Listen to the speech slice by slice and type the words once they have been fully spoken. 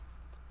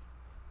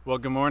Well,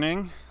 good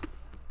morning.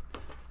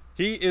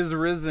 He is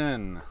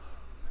risen.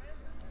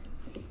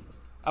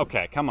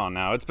 Okay, come on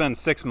now. It's been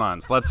 6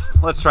 months.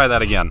 Let's try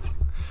that again.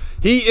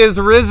 He is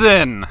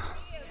risen.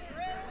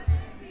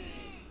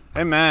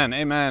 Amen.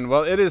 Amen.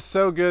 Well, it is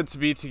so good to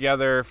be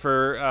together.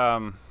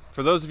 For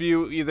those of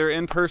you either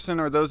in person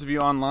or those of you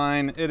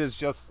online,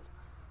 it's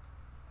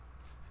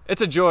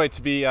a joy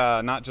to be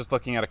not just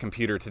looking at a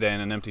computer today in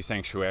an empty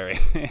sanctuary.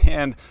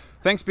 And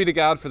thanks be to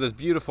God for this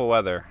beautiful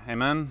weather.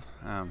 Amen.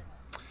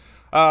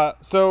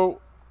 After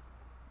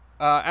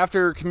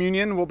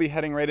communion,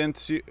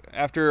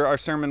 after our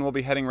sermon, we'll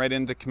be heading right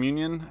into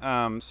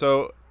communion.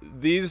 So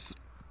these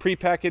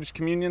prepackaged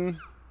communion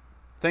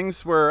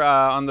things were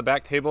on the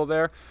back table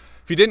there.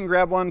 If you didn't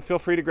grab one, feel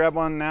free to grab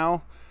one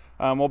now.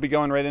 We'll be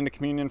going right into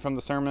communion from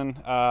the sermon.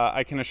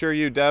 I can assure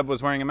you Deb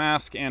was wearing a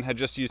mask and had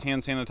just used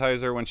hand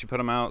sanitizer when she put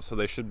them out, so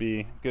they should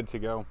be good to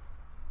go.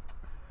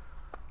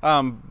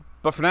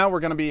 But for now, we're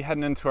going to be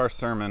heading into our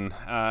sermon.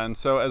 And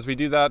so as we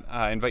do that,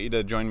 I invite you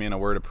to join me in a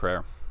word of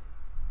prayer.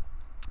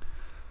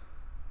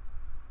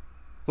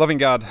 Loving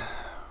God,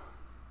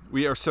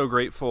 we are so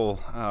grateful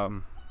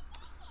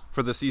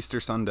for this Easter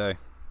Sunday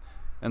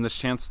and this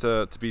chance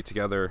to be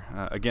together,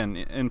 again,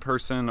 in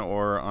person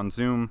or on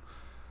Zoom.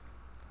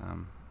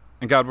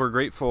 And God, we're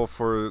grateful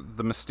for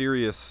the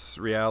mysterious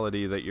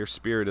reality that your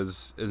Spirit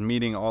is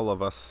meeting all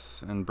of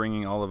us and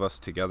bringing all of us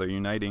together,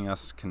 uniting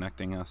us,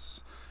 connecting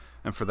us.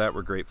 And for that,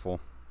 we're grateful.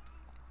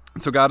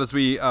 And so, God, as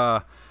we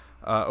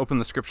open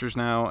the scriptures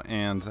now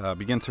and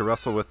begin to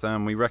wrestle with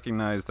them, we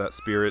recognize that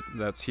Spirit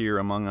that's here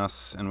among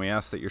us, and we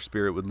ask that your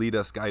Spirit would lead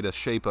us, guide us,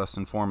 shape us,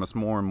 and form us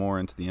more and more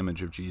into the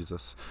image of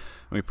Jesus.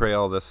 And we pray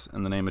all this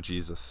in the name of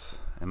Jesus.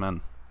 Amen.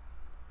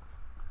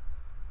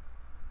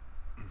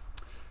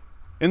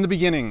 In the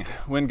beginning,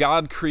 when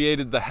God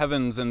created the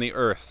heavens and the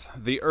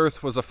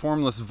earth was a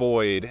formless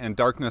void, and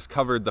darkness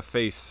covered the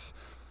face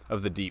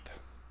of the deep.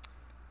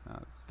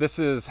 This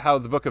is how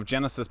the book of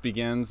Genesis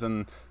begins,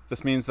 and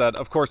this means that,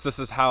 of course, this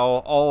is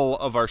how all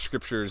of our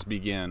scriptures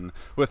begin,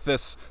 with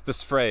this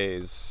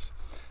phrase.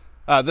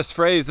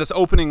 This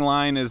opening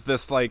line is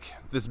this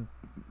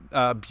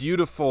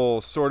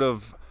beautiful, sort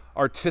of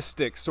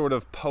artistic, sort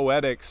of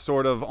poetic,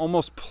 sort of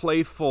almost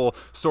playful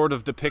sort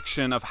of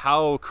depiction of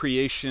how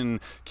creation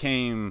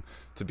came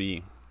to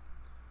be.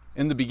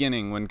 In the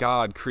beginning, when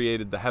God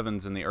created the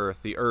heavens and the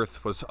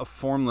earth was a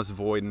formless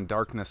void, and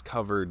darkness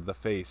covered the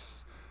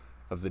face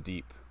of the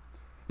deep.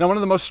 Now, one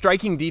of the most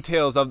striking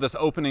details of this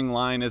opening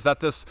line is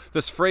that this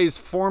phrase,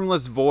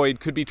 formless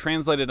void, could be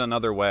translated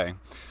another way.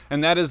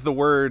 And that is the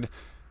word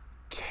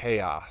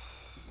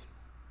chaos,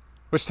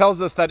 which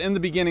tells us that in the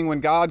beginning, when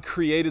God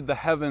created the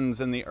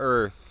heavens and the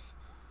earth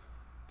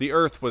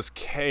was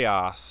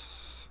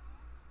chaos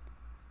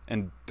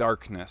and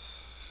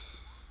darkness.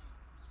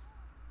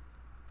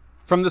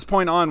 From this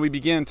point on, we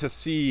begin to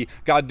see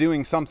God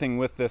doing something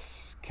with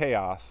this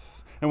chaos.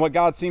 And what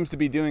God seems to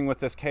be doing with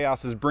this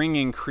chaos is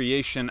bringing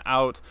creation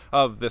out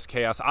of this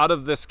chaos. Out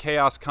of this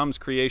chaos comes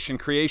creation.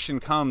 Creation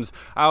comes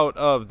out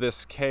of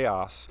this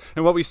chaos.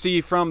 And what we see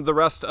from the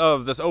rest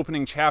of this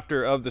opening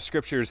chapter of the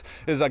scriptures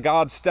is a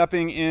God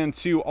stepping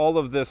into all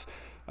of this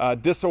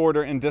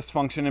disorder and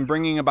dysfunction and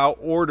bringing about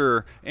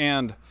order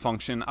and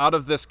function. Out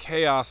of this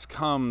chaos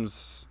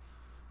comes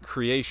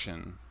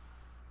creation.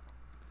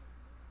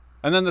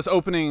 And then this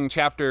opening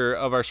chapter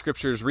of our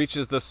scriptures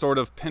reaches this sort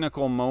of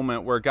pinnacle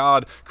moment where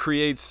God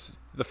creates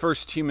the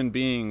first human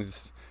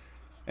beings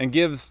and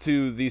gives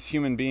to these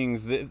human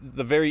beings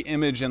the very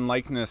image and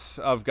likeness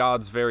of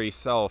God's very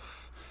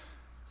self.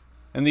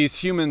 And these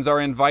humans are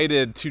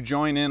invited to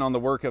join in on the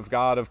work of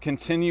God, of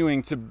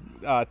continuing to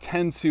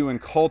tend to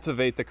and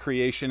cultivate the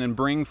creation and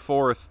bring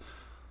forth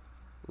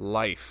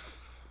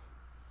life.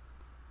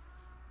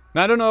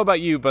 Now, I don't know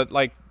about you, but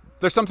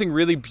there's something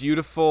really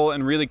beautiful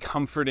and really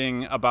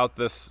comforting about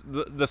this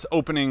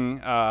opening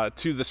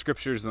to the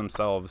scriptures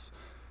themselves.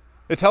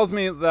 It tells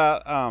me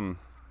that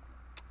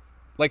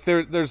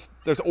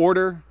there's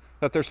order,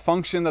 that there's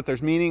function, that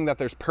there's meaning, that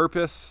there's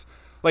purpose,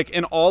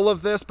 in all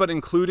of this, but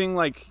including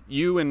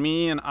you and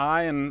me and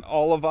I and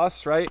all of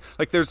us, right?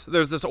 There's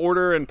this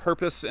order and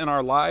purpose in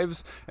our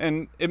lives,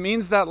 and it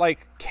means that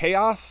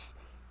chaos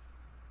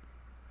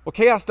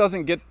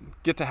doesn't get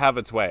to have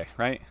its way,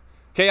 right?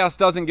 Chaos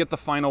doesn't get the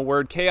final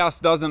word. Chaos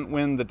doesn't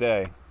win the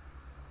day.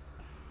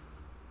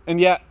 And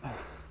yet,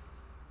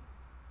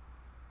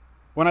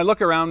 when I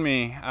look around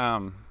me,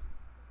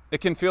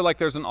 it can feel like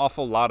there's an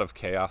awful lot of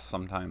chaos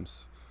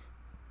sometimes.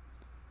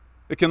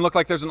 It can look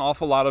like there's an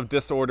awful lot of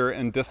disorder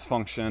and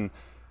dysfunction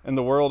in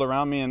the world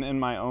around me and in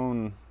my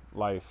own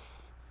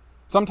life.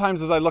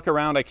 Sometimes as I look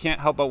around, I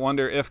can't help but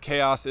wonder if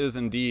chaos is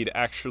indeed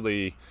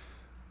actually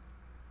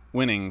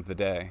winning the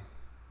day.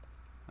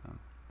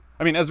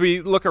 As we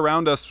look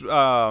around us,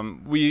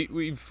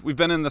 we've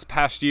been in this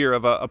past year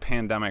of a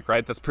pandemic,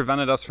 right? That's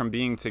prevented us from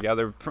being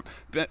together,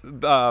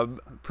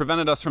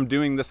 prevented us from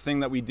doing this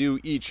thing that we do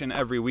each and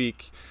every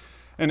week.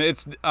 And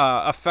it's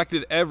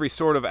affected every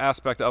sort of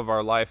aspect of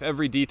our life.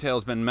 Every detail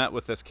has been met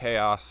with this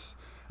chaos.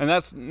 And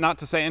that's not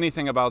to say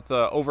anything about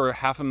the over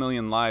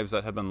 500,000 lives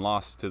that have been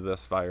lost to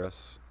this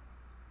virus.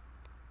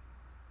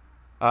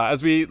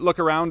 As we look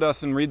around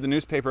us and read the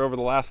newspaper over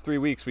the last 3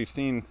 weeks, we've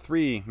seen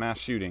 3 mass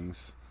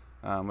shootings,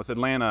 with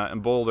Atlanta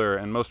and Boulder,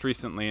 and most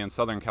recently in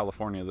Southern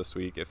California this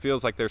week. It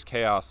feels like there's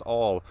chaos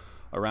all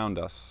around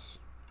us.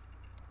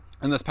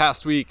 And this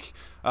past week,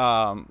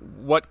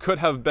 what could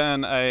have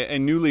been a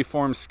newly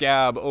formed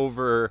scab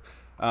over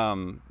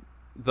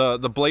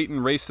the blatant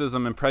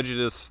racism and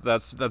prejudice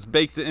that's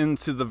baked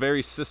into the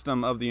very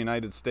system of the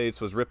United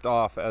States was ripped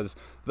off as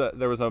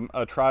there was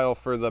a trial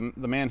for the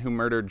man who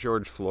murdered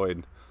George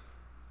Floyd.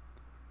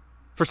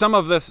 For some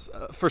of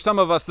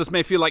us, this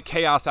may feel like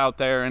chaos out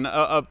there and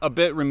a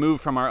bit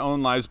removed from our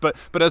own lives.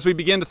 But as we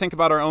begin to think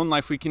about our own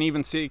life, we can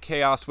even see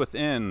chaos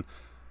within.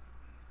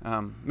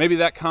 Maybe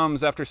that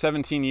comes after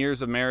 17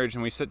 years of marriage,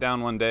 and we sit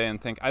down one day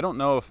and think, I don't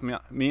know if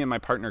me and my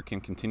partner can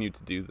continue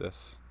to do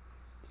this.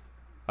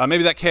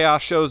 Maybe that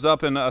chaos shows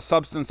up in a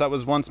substance that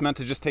was once meant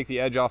to just take the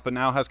edge off, but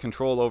now has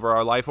control over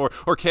our life.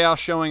 Or chaos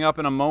showing up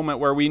in a moment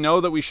where we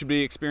know that we should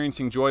be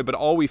experiencing joy, but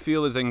all we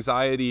feel is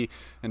anxiety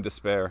and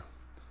despair.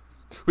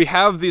 We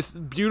have these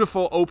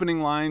beautiful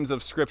opening lines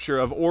of Scripture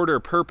of order,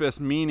 purpose,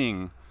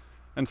 meaning,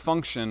 and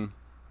function,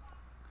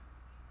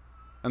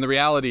 and the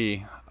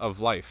reality of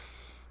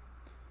life.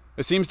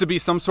 It seems to be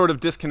some sort of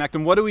disconnect.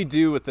 And what do we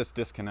do with this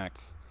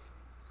disconnect?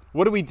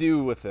 What do we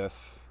do with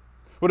this?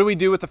 What do we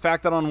do with the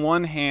fact that on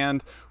one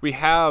hand, we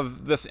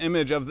have this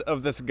image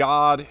of this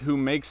God who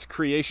makes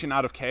creation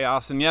out of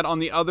chaos, and yet on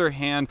the other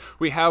hand,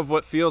 we have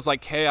what feels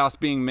like chaos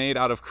being made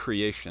out of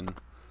creation?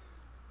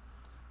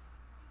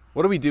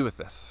 What do we do with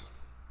this?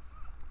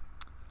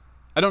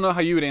 I don't know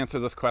how you would answer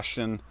this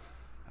question,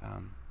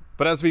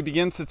 but as we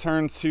begin to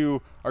turn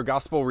to our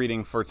gospel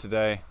reading for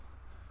today,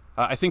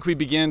 I think we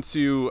begin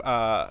to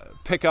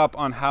pick up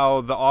on how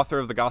the author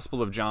of the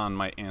Gospel of John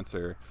might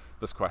answer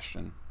this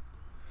question.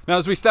 Now,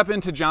 as we step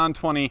into John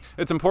 20,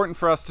 it's important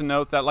for us to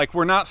note that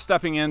we're not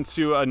stepping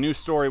into a new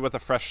story with a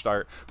fresh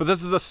start, but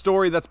this is a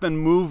story that's been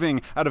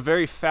moving at a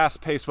very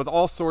fast pace with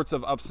all sorts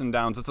of ups and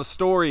downs. It's a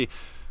story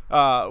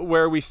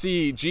where we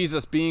see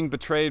Jesus being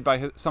betrayed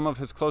by some of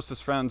his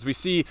closest friends. We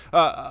see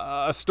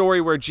a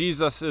story where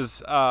Jesus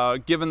is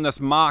given this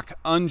mock,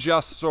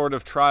 unjust sort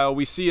of trial.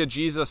 We see a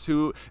Jesus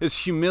who is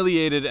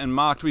humiliated and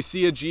mocked. We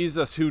see a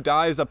Jesus who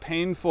dies a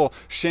painful,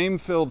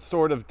 shame-filled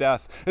sort of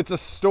death. It's a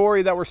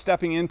story that we're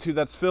stepping into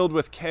that's filled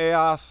with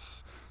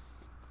chaos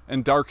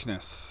and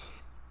darkness.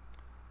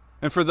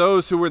 And for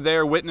those who were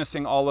there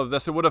witnessing all of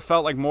this, it would have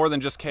felt like more than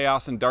just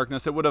chaos and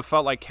darkness. It would have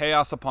felt like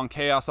chaos upon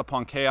chaos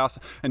upon chaos,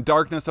 and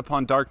darkness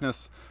upon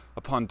darkness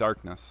upon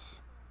darkness.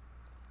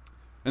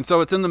 And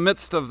so it's in the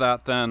midst of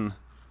that, then,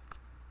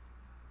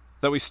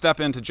 that we step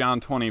into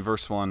John 20,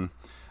 verse 1.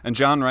 And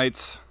John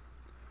writes,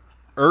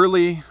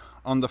 "Early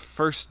on the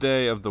first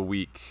day of the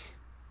week,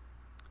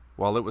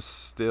 while it was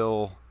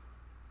still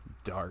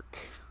dark."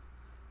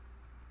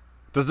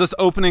 Does this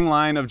opening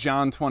line of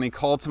John 20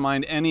 call to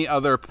mind any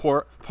other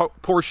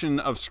portion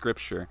of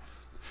Scripture?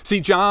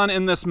 See, John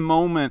in this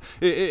moment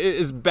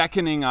is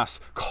beckoning us,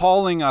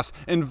 calling us,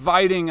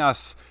 inviting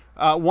us,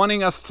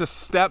 wanting us to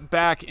step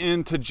back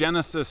into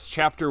Genesis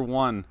chapter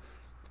 1.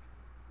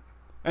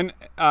 And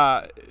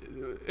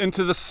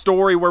into the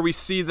story where we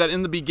see that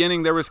in the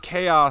beginning there was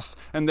chaos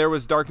and there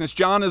was darkness.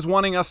 John is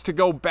wanting us to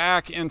go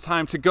back in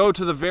time, to go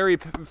to the very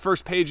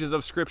first pages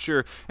of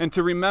Scripture and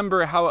to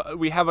remember how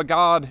we have a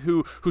God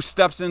who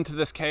steps into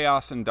this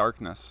chaos and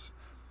darkness.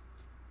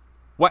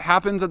 What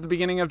happens at the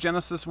beginning of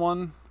Genesis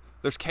 1?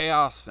 There's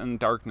chaos and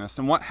darkness.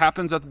 And what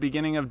happens at the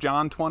beginning of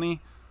John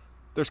 20?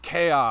 There's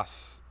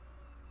chaos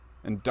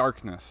and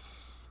darkness.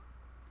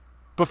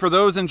 But for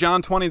those in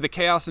John 20, the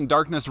chaos and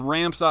darkness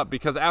ramps up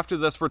because after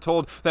this, we're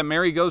told that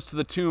Mary goes to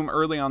the tomb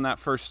early on that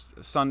first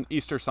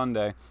Easter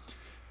Sunday.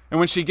 And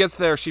when she gets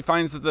there, she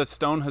finds that the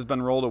stone has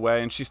been rolled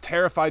away, and she's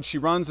terrified. She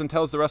runs and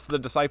tells the rest of the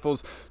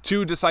disciples.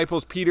 2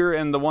 disciples, Peter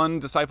and the one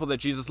disciple that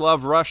Jesus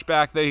loved, rush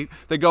back. They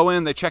go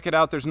in, they check it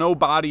out. There's no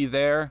body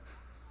there.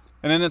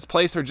 And in its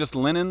place are just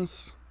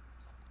linens.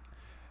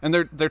 And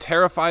they're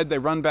terrified. They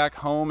run back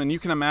home. And you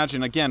can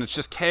imagine, again, it's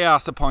just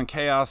chaos upon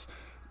chaos,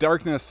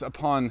 darkness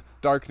upon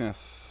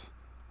darkness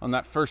on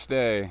that first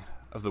day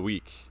of the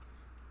week.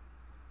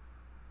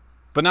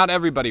 But not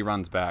everybody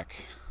runs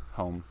back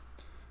home,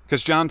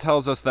 because John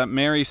tells us that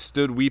Mary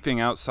stood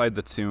weeping outside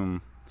the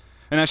tomb.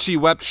 And as she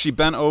wept, she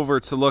bent over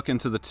to look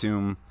into the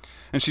tomb,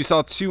 and she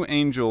saw 2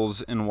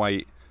 angels in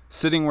white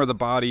sitting where the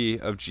body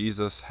of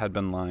Jesus had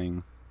been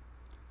lying,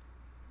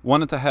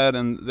 one at the head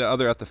and the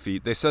other at the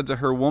feet. They said to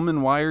her,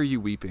 "Woman, why are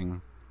you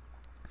weeping?"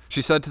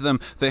 She said to them,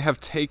 "They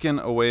have taken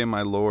away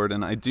my Lord,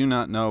 and I do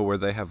not know where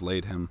they have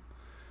laid him."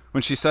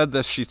 When she said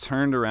this, she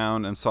turned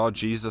around and saw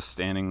Jesus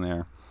standing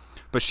there,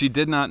 but she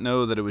did not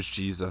know that it was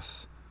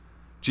Jesus.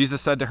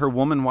 Jesus said to her,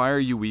 "Woman, why are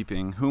you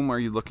weeping? Whom are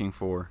you looking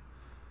for?"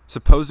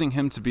 Supposing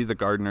him to be the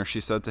gardener,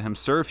 she said to him,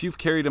 "Sir, if you've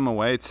carried him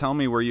away, tell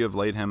me where you have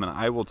laid him, and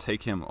I will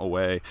take him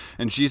away."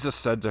 And Jesus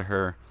said to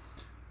her,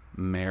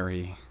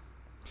 "Mary."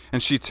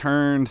 And she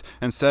turned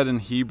and said in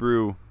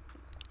Hebrew,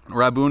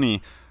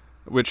 "Rabboni,"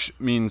 which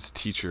means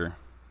teacher.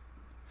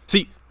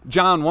 See,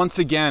 John once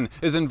again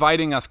is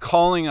inviting us,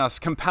 calling us,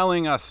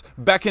 compelling us,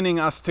 beckoning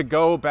us to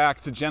go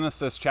back to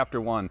Genesis chapter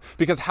 1.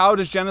 Because how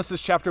does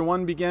Genesis chapter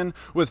 1 begin?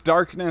 With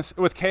darkness,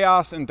 with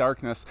chaos and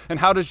darkness. And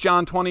how does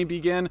John 20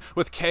 begin?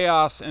 With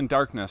chaos and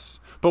darkness.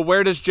 But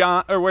where does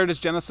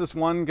Genesis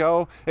 1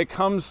 go? It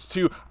comes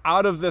to,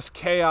 out of this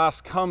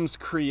chaos comes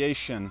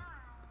creation.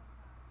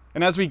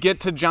 And as we get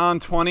to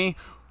John 20,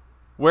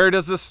 where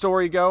does this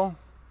story go?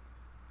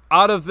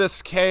 Out of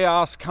this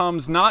chaos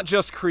comes not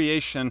just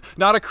creation,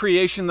 not a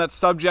creation that's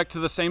subject to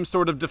the same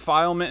sort of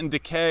defilement and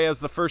decay as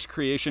the first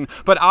creation,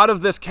 but out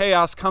of this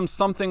chaos comes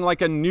something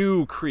like a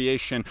new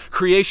creation.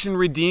 Creation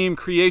redeemed,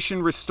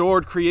 creation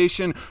restored,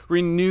 creation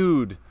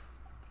renewed.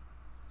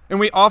 And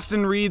we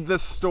often read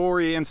this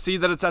story and see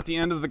that it's at the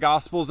end of the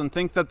Gospels and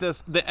think that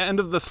the end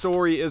of the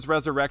story is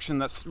resurrection,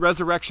 that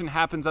resurrection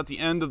happens at the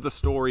end of the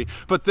story.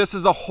 But this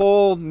is a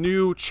whole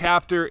new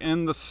chapter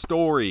in the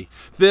story.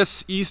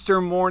 This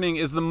Easter morning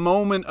is the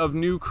moment of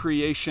new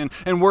creation,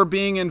 and we're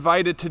being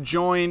invited to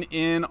join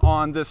in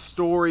on this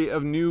story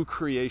of new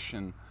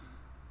creation.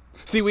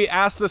 See, we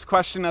asked this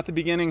question at the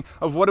beginning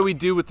of what do we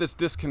do with this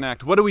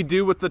disconnect? What do we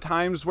do with the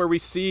times where we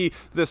see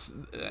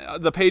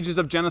the pages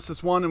of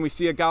Genesis 1 and we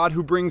see a God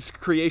who brings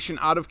creation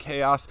out of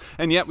chaos,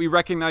 and yet we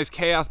recognize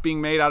chaos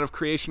being made out of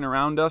creation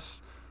around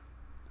us?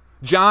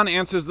 John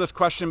answers this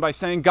question by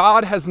saying,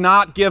 God has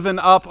not given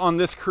up on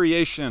this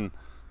creation.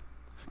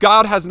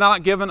 God has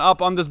not given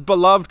up on this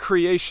beloved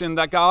creation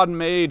that God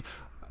made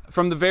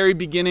from the very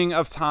beginning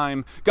of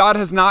time. God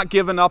has not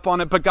given up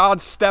on it, but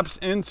God steps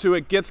into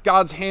it, gets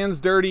God's hands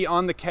dirty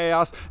on the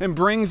chaos, and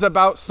brings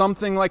about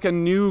something like a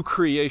new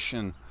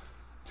creation.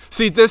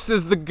 See, this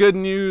is the good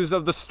news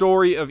of the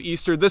story of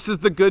Easter. This is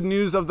the good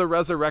news of the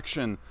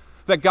resurrection.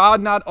 That God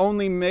not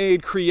only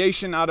made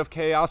creation out of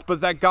chaos, but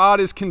that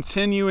God is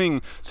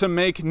continuing to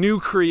make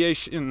new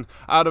creation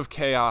out of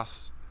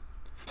chaos.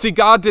 See,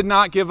 God did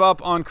not give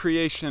up on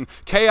creation.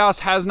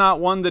 Chaos has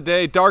not won the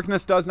day.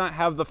 Darkness does not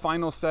have the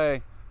final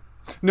say.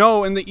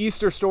 No, in the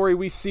Easter story,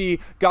 we see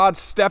God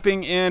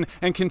stepping in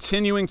and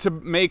continuing to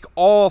make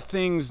all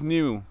things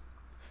new.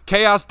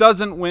 Chaos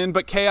doesn't win,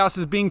 but chaos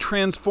is being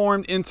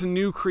transformed into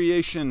new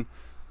creation.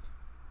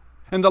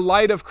 And the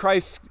light of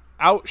Christ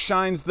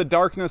outshines the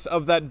darkness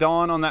of that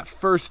dawn on that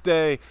first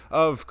day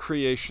of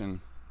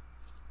creation.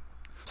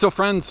 So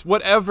friends,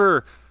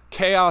 whatever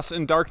chaos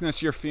and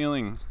darkness you're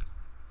feeling,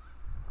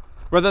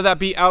 whether that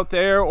be out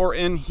there or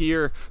in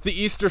here, the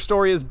Easter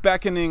story is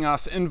beckoning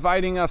us,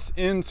 inviting us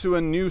into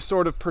a new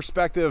sort of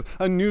perspective,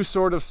 a new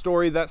sort of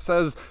story that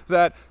says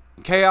that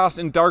chaos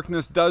and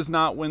darkness does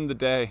not win the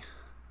day.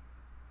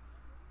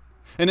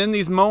 And in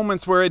these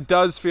moments where it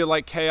does feel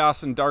like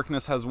chaos and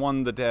darkness has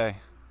won the day,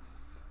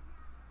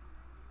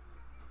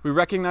 we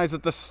recognize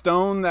that the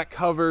stone that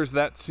covers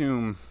that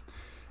tomb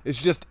is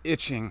just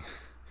itching.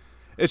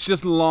 It's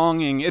just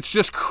longing. It's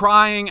just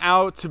crying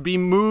out to be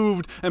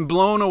moved and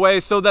blown away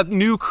so that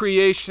new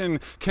creation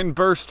can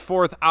burst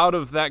forth out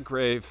of that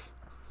grave.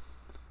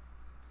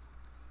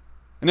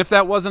 And if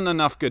that wasn't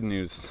enough good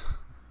news,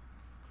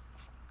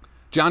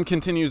 John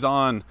continues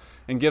on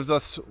and gives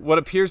us what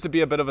appears to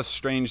be a bit of a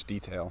strange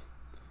detail.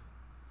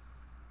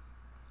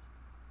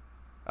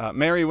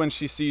 Mary, when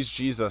she sees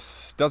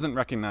Jesus, doesn't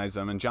recognize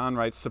him, and John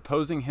writes,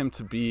 supposing him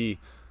to be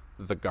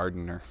the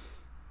gardener.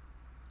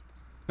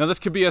 Now, this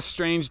could be a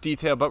strange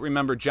detail, but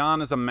remember,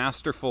 John is a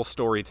masterful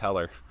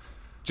storyteller.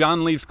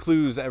 John leaves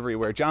clues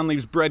everywhere. John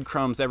leaves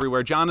breadcrumbs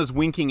everywhere. John is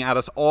winking at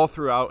us all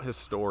throughout his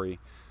story.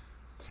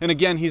 And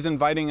again, he's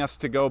inviting us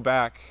to go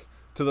back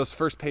to those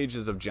first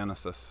pages of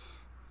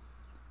Genesis.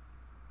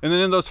 And then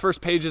in those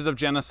first pages of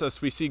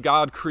Genesis, we see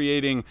God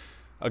creating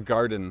a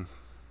garden.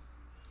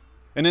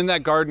 And in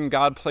that garden,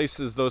 God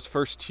places those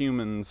first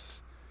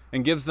humans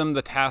and gives them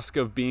the task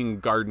of being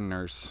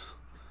gardeners,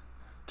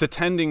 to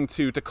tending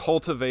to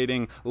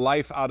cultivating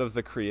life out of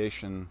the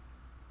creation.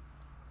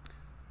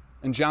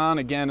 And John,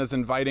 again, is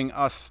inviting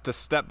us to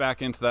step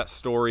back into that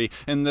story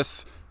in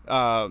this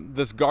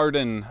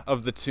garden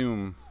of the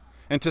tomb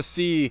and to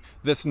see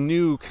this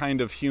new kind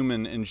of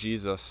human in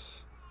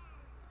Jesus.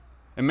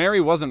 And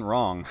Mary wasn't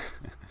wrong.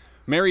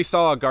 Mary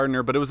saw a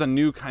gardener, but it was a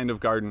new kind of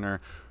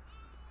gardener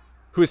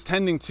who is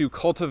tending to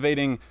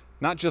cultivating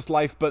not just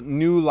life, but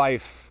new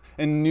life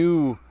and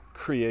new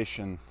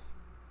creation.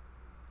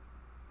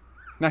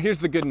 Now, here's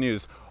the good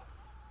news.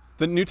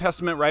 The New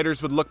Testament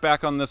writers would look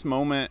back on this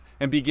moment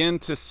and begin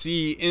to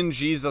see in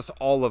Jesus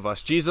all of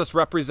us. Jesus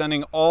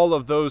representing all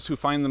of those who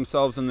find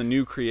themselves in the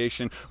new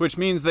creation, which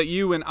means that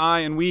you and I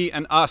and we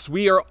and us,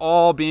 we are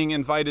all being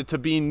invited to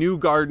be new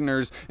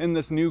gardeners in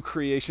this new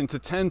creation, to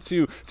tend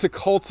to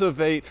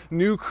cultivate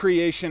new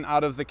creation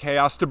out of the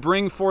chaos, to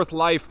bring forth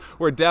life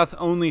where death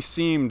only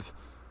seemed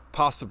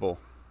possible.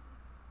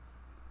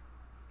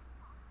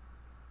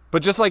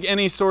 But just like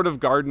any sort of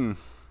garden,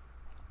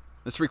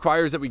 this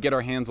requires that we get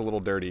our hands a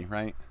little dirty,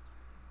 right?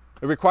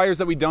 It requires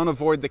that we don't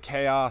avoid the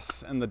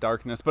chaos and the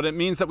darkness, but it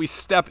means that we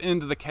step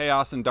into the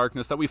chaos and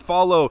darkness, that we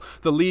follow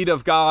the lead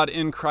of God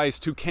in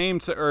Christ, who came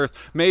to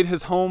earth, made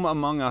his home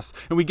among us,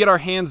 and we get our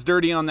hands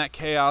dirty on that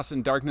chaos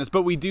and darkness,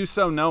 but we do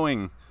so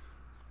knowing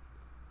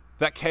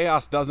that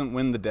chaos doesn't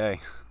win the day,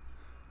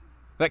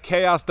 that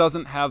chaos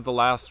doesn't have the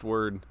last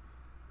word,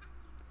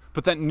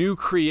 but that new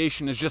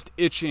creation is just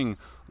itching,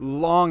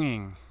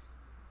 longing,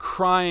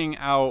 crying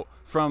out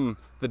from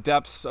the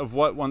depths of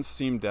what once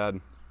seemed dead.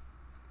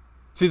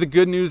 See, the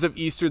good news of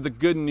Easter, the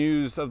good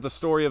news of the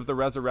story of the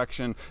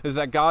resurrection, is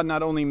that God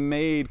not only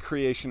made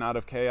creation out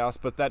of chaos,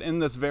 but that in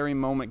this very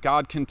moment,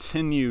 God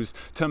continues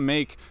to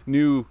make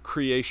new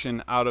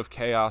creation out of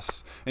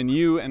chaos. And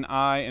you and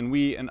I and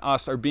we and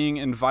us are being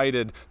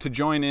invited to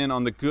join in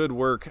on the good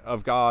work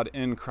of God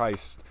in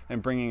Christ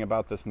and bringing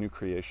about this new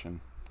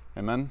creation.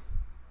 Amen?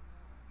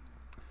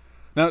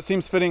 Now, it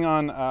seems fitting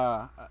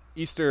on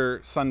Easter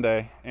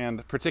Sunday,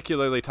 and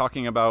particularly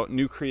talking about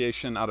new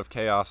creation out of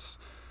chaos,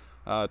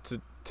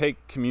 to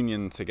take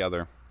communion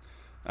together.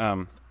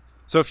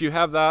 So if you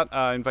have that,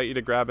 I invite you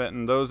to grab it.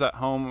 And those at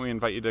home, we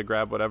invite you to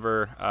grab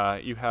whatever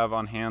you have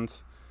on hand.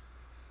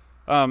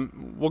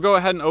 We'll go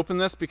ahead and open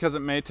this because it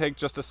may take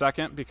just a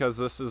second, because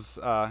this is,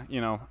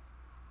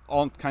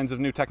 all kinds of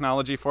new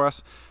technology for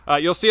us.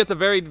 You'll see at the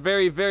very,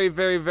 very, very,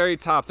 very, very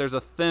top, there's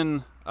a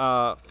thin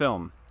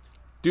film.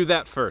 Do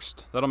that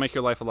first. That'll make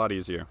your life a lot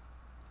easier.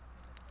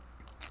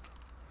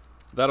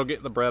 That'll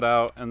get the bread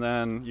out, and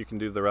then you can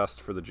do the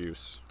rest for the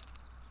juice.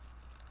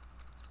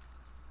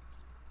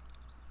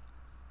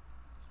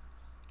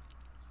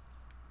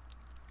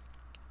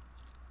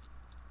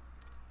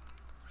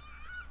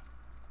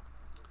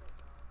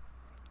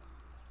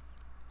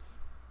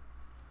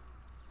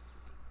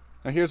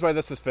 Now here's why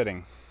this is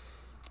fitting.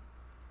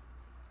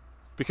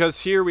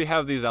 Because here we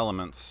have these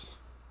elements.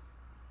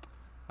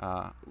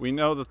 We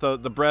know that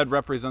the bread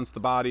represents the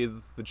body,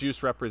 the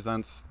juice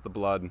represents the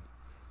blood.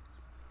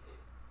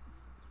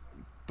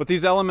 But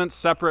these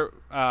elements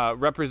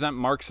represent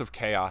marks of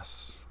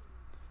chaos.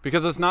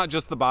 Because it's not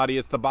just the body,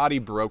 it's the body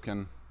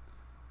broken.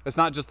 It's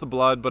not just the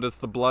blood, but it's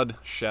the blood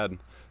shed.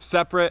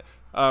 Separate,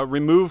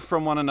 removed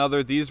from one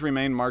another, these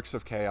remain marks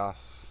of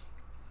chaos.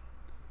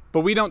 But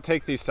we don't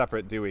take these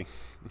separate, do we?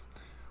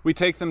 We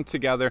take them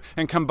together,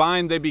 and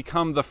combined they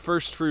become the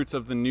first fruits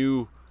of the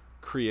new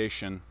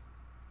creation.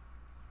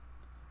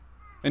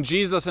 And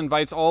Jesus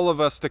invites all of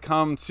us to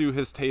come to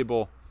his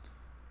table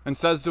and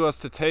says to us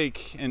to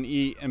take and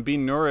eat and be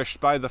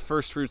nourished by the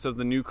first fruits of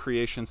the new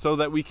creation, so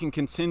that we can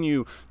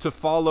continue to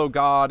follow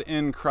God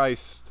in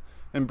Christ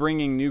and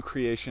bringing new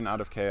creation out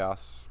of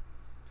chaos.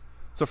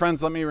 So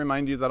friends, let me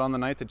remind you that on the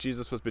night that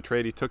Jesus was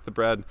betrayed, he took the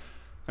bread.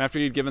 After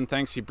he'd given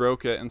thanks, he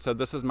broke it and said,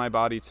 "This is my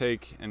body,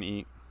 take and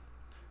eat."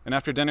 And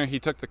after dinner, he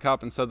took the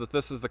cup and said that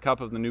this is the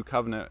cup of the new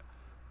covenant.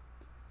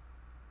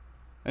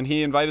 And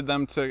he invited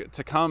them to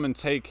come and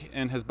take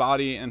in his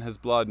body and his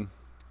blood.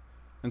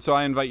 And so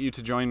I invite you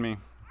to join me.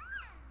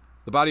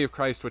 The body of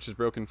Christ, which is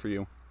broken for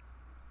you.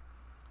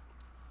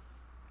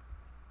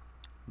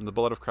 And the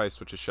blood of Christ,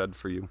 which is shed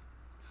for you.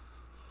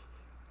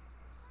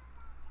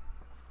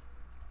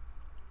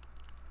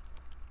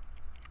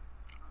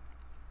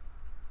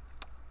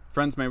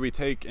 Friends, may we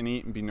take and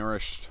eat and be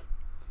nourished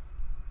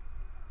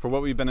for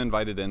what we've been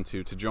invited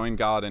into, to join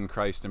God in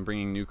Christ in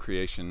bringing new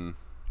creation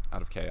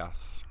out of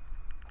chaos.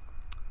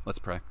 Let's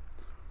pray.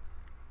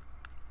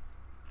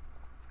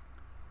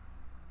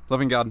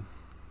 Loving God,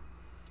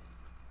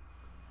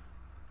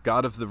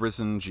 God of the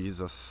risen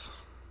Jesus,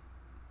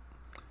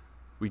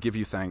 we give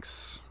you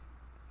thanks.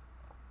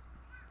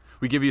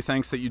 We give you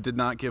thanks that you did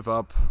not give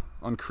up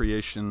on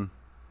creation,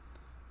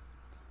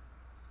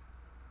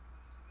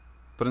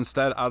 but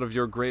instead, out of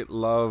your great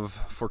love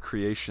for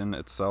creation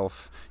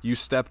itself, you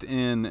stepped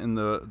in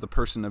the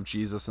person of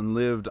Jesus and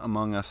lived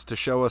among us to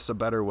show us a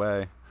better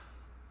way.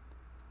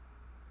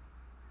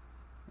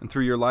 And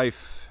through your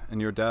life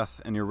and your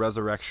death and your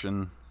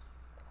resurrection,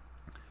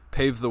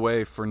 paved the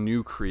way for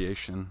new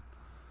creation,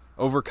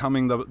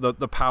 overcoming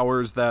the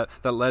powers that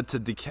led to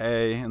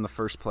decay in the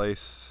first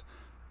place,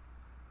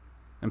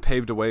 and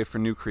paved a way for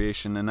new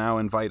creation, and now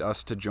invite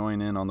us to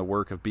join in on the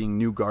work of being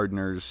new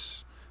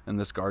gardeners in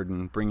this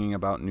garden, bringing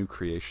about new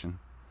creation.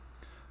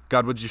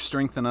 God, would you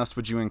strengthen us?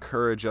 Would you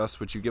encourage us?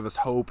 Would you give us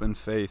hope and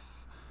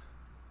faith?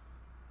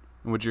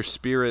 And would your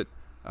Spirit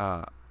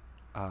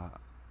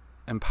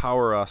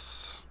empower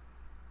us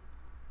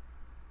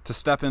to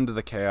step into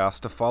the chaos,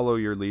 to follow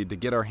your lead, to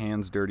get our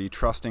hands dirty,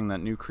 trusting that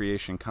new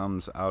creation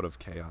comes out of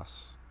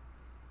chaos.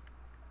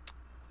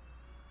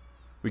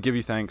 We give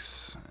you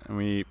thanks, and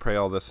we pray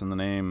all this in the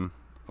name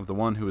of the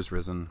one who is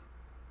risen,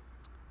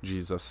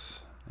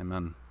 Jesus.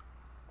 Amen.